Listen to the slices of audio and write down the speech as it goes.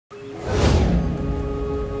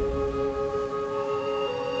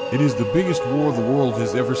It is the biggest war the world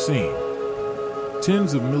has ever seen.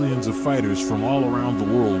 Tens of millions of fighters from all around the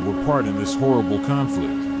world were part in this horrible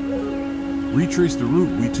conflict. Retrace the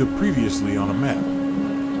route we took previously on a map.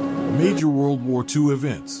 Major World War II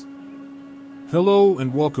events. Hello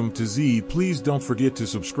and welcome to Z. Please don't forget to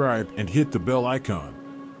subscribe and hit the bell icon.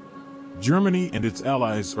 Germany and its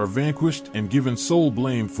allies are vanquished and given sole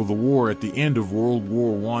blame for the war at the end of World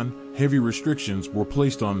War I. Heavy restrictions were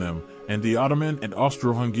placed on them, and the Ottoman and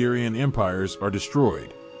Austro-Hungarian empires are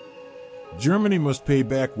destroyed. Germany must pay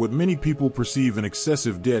back what many people perceive an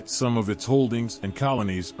excessive debt. Some of its holdings and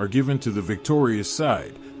colonies are given to the victorious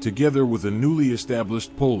side, together with a newly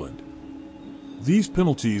established Poland. These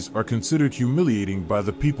penalties are considered humiliating by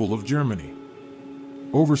the people of Germany.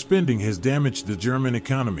 Overspending has damaged the German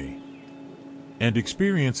economy and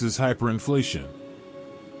experiences hyperinflation.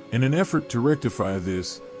 In an effort to rectify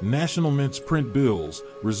this, national mints print bills,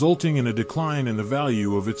 resulting in a decline in the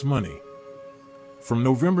value of its money. From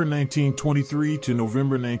November 1923 to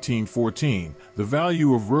November 1914, the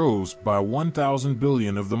value rose by 1,000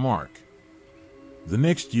 billion of the mark. The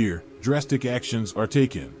next year, drastic actions are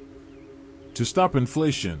taken to stop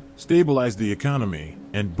inflation, stabilize the economy,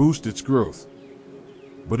 and boost its growth.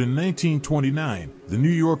 But in 1929, the New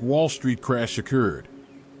York Wall Street crash occurred.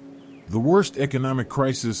 The worst economic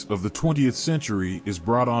crisis of the 20th century is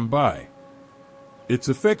brought on by. Its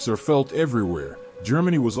effects are felt everywhere.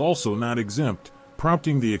 Germany was also not exempt,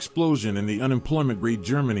 prompting the explosion in the unemployment rate.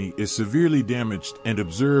 Germany is severely damaged and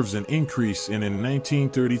observes an increase in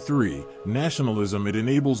 1933, nationalism. It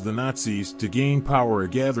enables the Nazis to gain power, a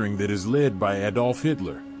gathering that is led by Adolf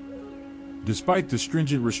Hitler. Despite the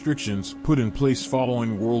stringent restrictions put in place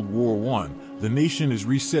following World War I, the nation is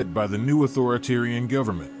reset by the new authoritarian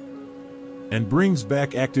government and brings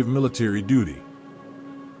back active military duty.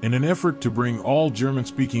 In an effort to bring all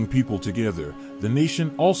German-speaking people together, the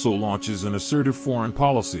nation also launches an assertive foreign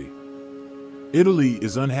policy. Italy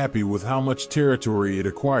is unhappy with how much territory it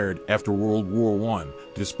acquired after World War I,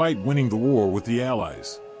 despite winning the war with the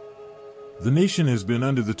Allies. The nation has been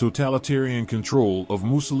under the totalitarian control of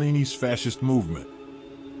Mussolini's fascist movement.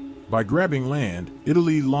 By grabbing land,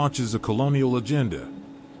 Italy launches a colonial agenda.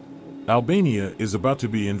 Albania is about to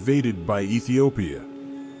be invaded by Ethiopia.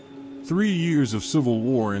 3 years of civil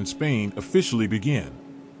war in Spain officially began.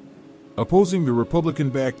 Opposing the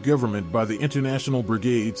Republican-backed government by the International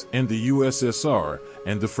Brigades and the USSR,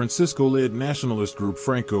 and the Francisco-led nationalist group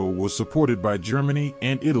Franco was supported by Germany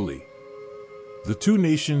and Italy. The two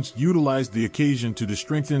nations utilized the occasion to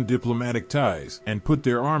strengthen diplomatic ties and put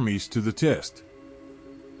their armies to the test.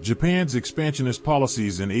 Japan's expansionist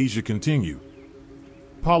policies in Asia continue.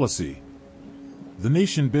 Policy. The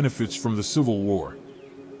nation benefits from the Civil War.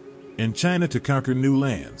 In China to conquer new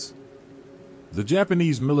lands. The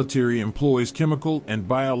Japanese military employs chemical and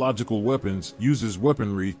biological weapons, uses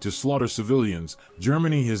weaponry to slaughter civilians.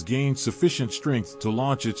 Germany has gained sufficient strength to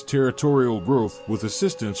launch its territorial growth with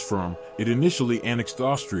assistance from, it initially annexed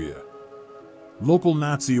Austria. Local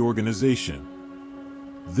Nazi organization.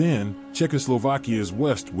 Then, Czechoslovakia's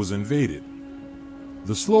west was invaded.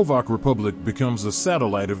 The Slovak Republic becomes a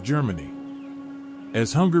satellite of Germany,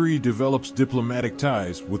 as Hungary develops diplomatic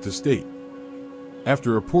ties with the state.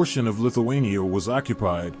 After a portion of Lithuania was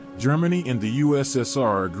occupied, Germany and the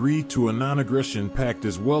USSR agreed to a non-aggression pact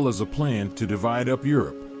as well as a plan to divide up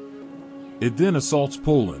Europe. It then assaults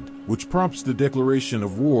Poland, which prompts the declaration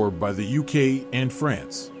of war by the UK and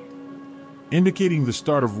France. Indicating the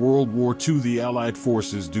start of World War II, the Allied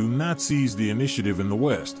forces do not seize the initiative in the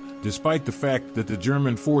West, despite the fact that the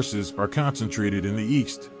German forces are concentrated in the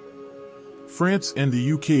East. France and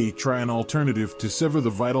the UK try an alternative to sever the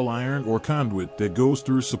vital iron ore conduit that goes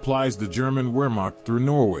through supplies the German Wehrmacht through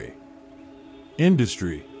Norway.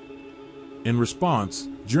 Industry. In response,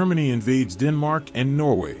 Germany invades Denmark and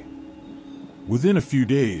Norway. Within a few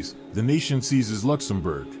days, the nation seizes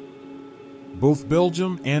Luxembourg, both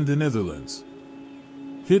Belgium and the Netherlands.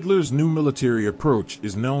 Hitler's new military approach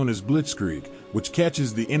is known as Blitzkrieg, which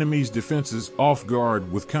catches the enemy's defenses off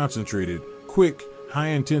guard with concentrated, quick,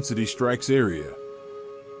 high-intensity strikes area.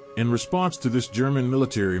 In response to this German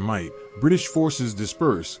military might, British forces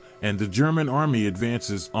disperse, and the German army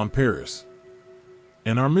advances on Paris.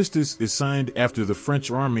 An armistice is signed after the French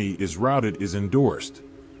army is routed is endorsed.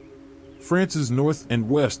 France's north and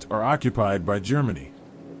west are occupied by Germany,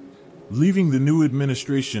 leaving the new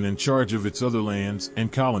administration in charge of its other lands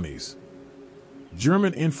and colonies.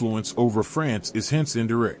 German influence over France is hence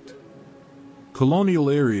indirect. Colonial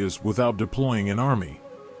areas without deploying an army.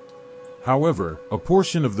 However, a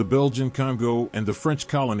portion of the Belgian Congo and the French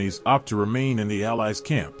colonies opt to remain in the Allies'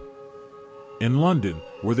 camp. In London,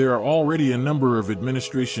 where there are already a number of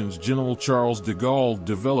administrations, General Charles de Gaulle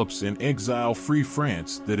develops an exile-free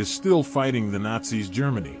France that is still fighting the Nazis'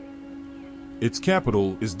 Germany. Its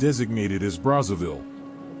capital is designated as Brazzaville.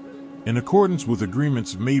 In accordance with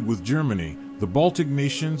agreements made with Germany, the Baltic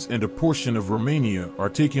nations and a portion of Romania are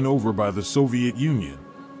taken over by the Soviet Union.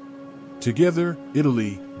 Together,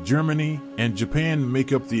 Italy, Germany, and Japan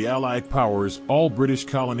make up the Allied powers, all British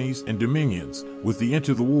colonies and dominions, with the end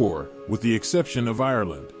of the war, with the exception of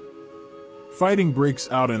Ireland. Fighting breaks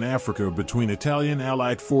out in Africa between Italian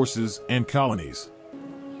Allied forces and colonies.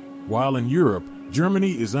 While in Europe,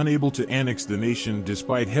 Germany is unable to annex the nation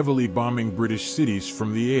despite heavily bombing British cities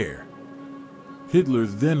from the air. Hitler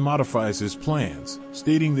then modifies his plans,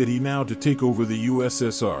 stating that he now to take over the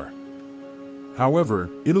USSR. However,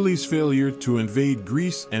 Italy's failure to invade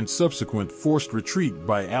Greece and subsequent forced retreat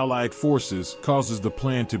by Allied forces causes the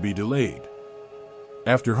plan to be delayed.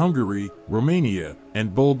 After Hungary, Romania,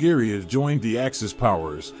 and Bulgaria joined the Axis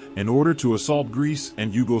powers, in order to assault Greece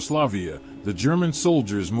and Yugoslavia, the German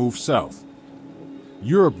soldiers moved south.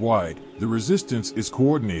 Europe-wide, the resistance is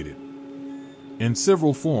coordinated in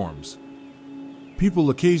several forms. People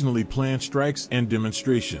occasionally plan strikes and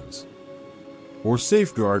demonstrations, or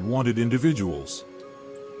safeguard wanted individuals.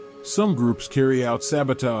 Some groups carry out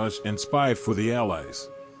sabotage and spy for the Allies,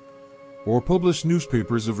 or publish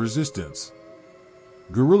newspapers of resistance.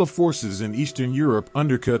 Guerrilla forces in Eastern Europe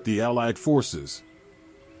undercut the Allied forces.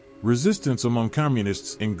 Resistance among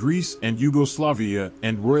communists in Greece and Yugoslavia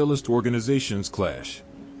and royalist organizations clash.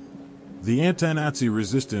 The anti-Nazi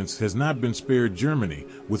resistance has not been spared Germany,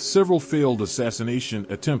 with several failed assassination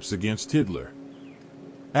attempts against Hitler.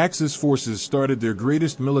 Axis forces started their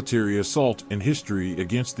greatest military assault in history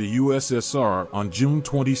against the USSR on June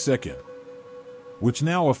 22, which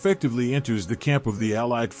now effectively enters the camp of the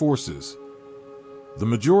Allied forces. The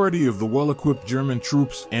majority of the well-equipped German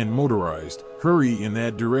troops and motorized hurry in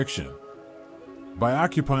that direction. By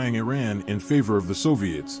occupying Iran in favor of the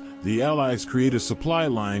Soviets, the Allies create a supply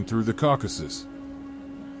line through the Caucasus.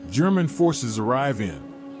 German forces arrive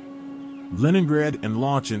in Leningrad and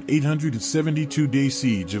launch an 872-day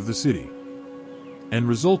siege of the city, and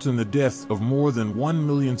result in the death of more than 1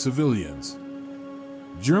 million civilians.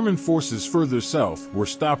 German forces further south were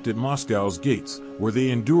stopped at Moscow's gates, where they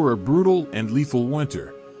endure a brutal and lethal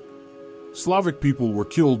winter. Slavic people were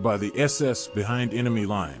killed by the SS behind enemy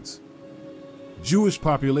lines. Jewish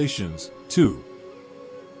populations, too.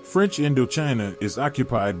 French Indochina is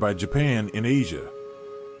occupied by Japan in Asia.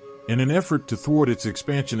 In an effort to thwart its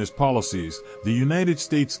expansionist policies, the United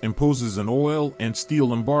States imposes an oil and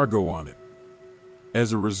steel embargo on it.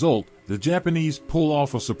 As a result, the Japanese pull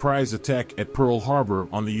off a surprise attack at Pearl Harbor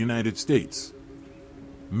on the United States.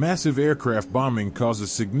 Massive aircraft bombing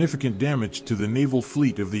causes significant damage to the naval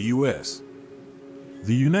fleet of the U.S.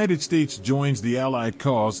 The United States joins the Allied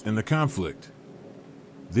cause in the conflict.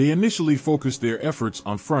 They initially focused their efforts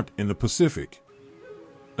on front in the Pacific.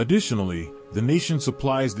 Additionally, the nation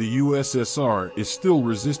supplies the USSR is still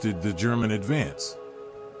resisted the German advance.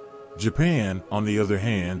 Japan, on the other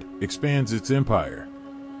hand, expands its empire.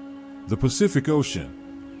 The Pacific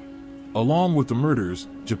Ocean. Along with the murders,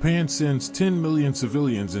 Japan sends 10 million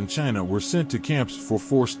civilians in China were sent to camps for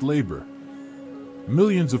forced labor.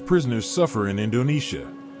 Millions of prisoners suffer in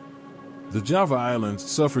Indonesia. The Java Islands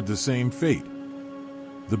suffered the same fate.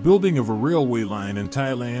 The building of a railway line in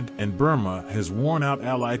Thailand and Burma has worn out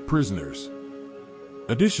Allied prisoners.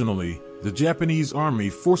 Additionally, the Japanese army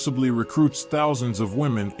forcibly recruits thousands of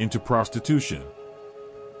women into prostitution.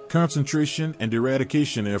 Concentration and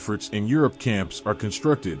eradication efforts in Europe camps are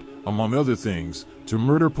constructed, among other things, to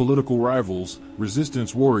murder political rivals,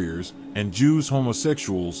 resistance warriors, and Jews,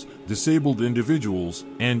 homosexuals, disabled individuals,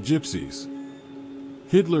 and gypsies.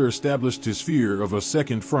 Hitler established his fear of a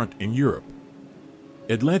second front in Europe.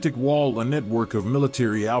 Atlantic Wall, a network of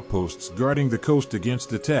military outposts guarding the coast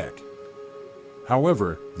against attack.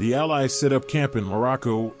 However, the Allies set up camp in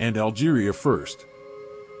Morocco and Algeria first.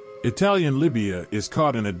 Italian Libya is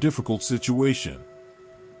caught in a difficult situation.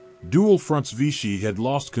 Dual fronts. Vichy had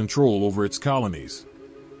lost control over its colonies.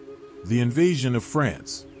 The invasion of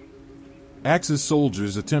France. Axis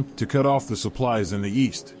soldiers attempt to cut off the supplies in the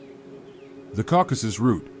east. The Caucasus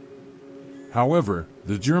route. However,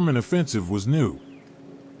 the German offensive was new.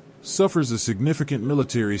 Suffers a significant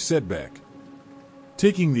military setback.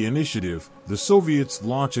 Taking the initiative, the Soviets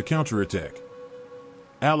launch a counterattack.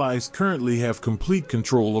 Allies currently have complete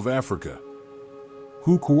control of Africa.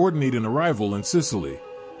 Who coordinate an arrival in Sicily?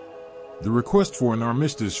 The request for an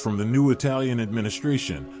armistice from the new Italian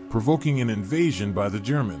administration, provoking an invasion by the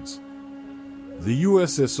Germans. The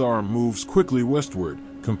USSR moves quickly westward,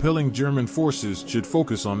 compelling German forces should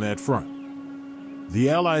focus on that front. The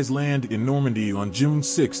Allies land in Normandy on June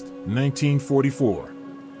 6, 1944.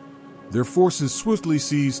 Their forces swiftly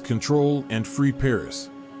seized control and free Paris.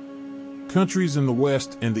 Countries in the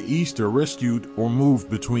west and the east are rescued or moved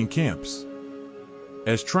between camps.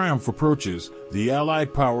 As triumph approaches, the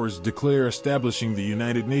Allied powers declare establishing the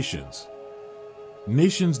United Nations.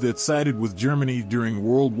 Nations that sided with Germany during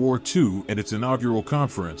World War II at its inaugural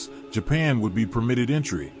conference, Japan would be permitted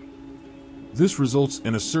entry. This results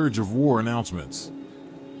in a surge of war announcements,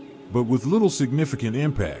 but with little significant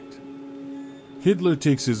impact. Hitler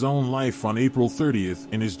takes his own life on April 30th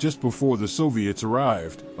and is just before the Soviets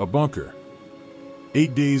arrived, a bunker.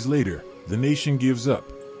 8 days later, the nation gives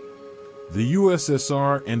up. The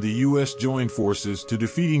USSR and the US joined forces to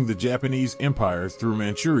defeating the Japanese Empire through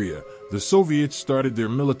Manchuria. The Soviets started their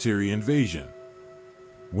military invasion.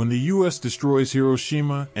 When the US destroys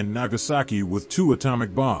Hiroshima and Nagasaki with 2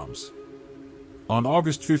 atomic bombs. On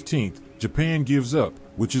August 15th, Japan gives up,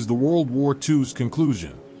 which is the World War II's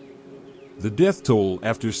conclusion. The death toll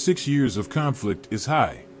after 6 years of conflict is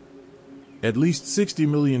high. At least 60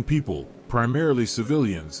 million people, primarily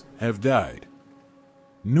civilians, have died.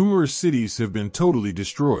 Numerous cities have been totally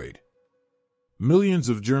destroyed. Millions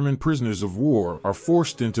of German prisoners of war are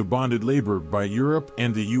forced into bonded labor by Europe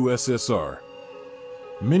and the USSR,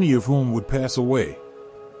 many of whom would pass away.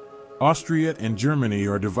 Austria and Germany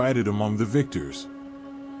are divided among the victors.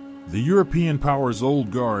 The European powers'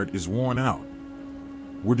 old guard is worn out.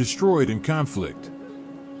 Were destroyed in conflict.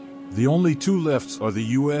 The only 2 lefts are the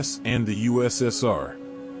US and the USSR.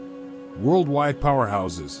 Worldwide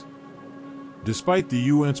powerhouses. Despite the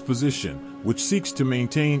UN's position, which seeks to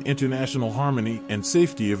maintain international harmony and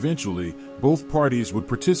safety, eventually, both parties would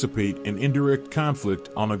participate in indirect conflict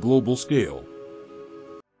on a global scale.